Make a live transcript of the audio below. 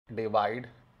divide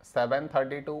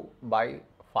 732 by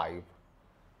 5.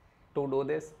 To do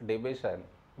this division,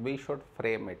 we should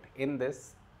frame it in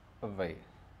this way.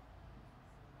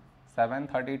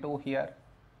 732 here,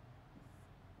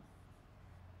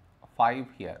 5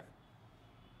 here.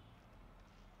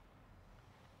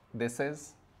 This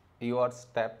is your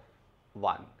step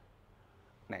 1.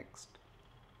 Next,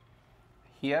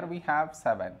 here we have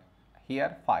 7,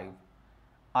 here 5.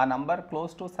 A number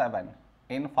close to 7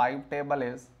 in 5 table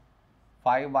is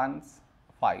 5 ones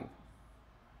 5.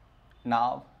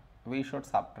 Now we should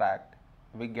subtract,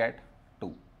 we get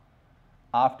 2.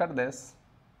 After this,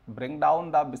 bring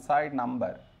down the beside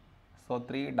number, so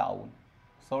 3 down,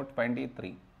 so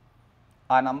 23.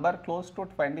 A number close to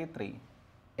 23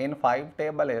 in 5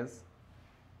 table is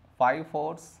 5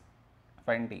 fours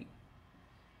 20.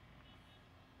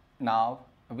 Now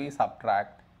we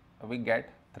subtract, we get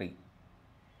 3.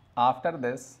 After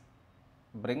this,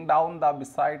 bring down the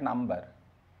beside number,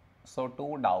 so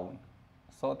 2 down,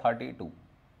 so 32.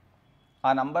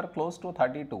 A number close to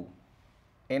 32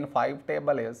 in 5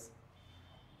 table is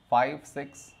 5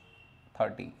 6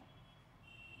 30.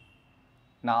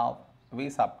 Now we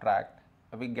subtract,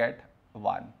 we get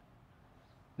 1.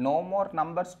 No more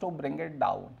numbers to bring it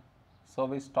down, so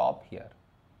we stop here.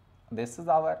 This is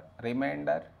our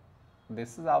remainder,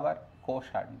 this is our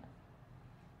quotient.